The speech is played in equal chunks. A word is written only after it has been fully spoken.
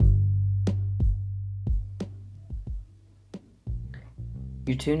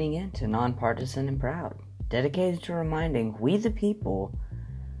You're tuning in to Nonpartisan and Proud, dedicated to reminding we the people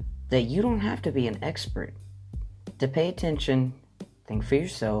that you don't have to be an expert to pay attention, think for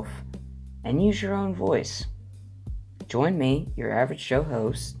yourself, and use your own voice. Join me, your average show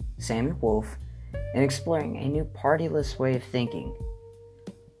host, Sammy Wolf, in exploring a new partyless way of thinking.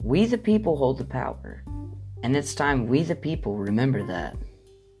 We the people hold the power, and it's time we the people remember that.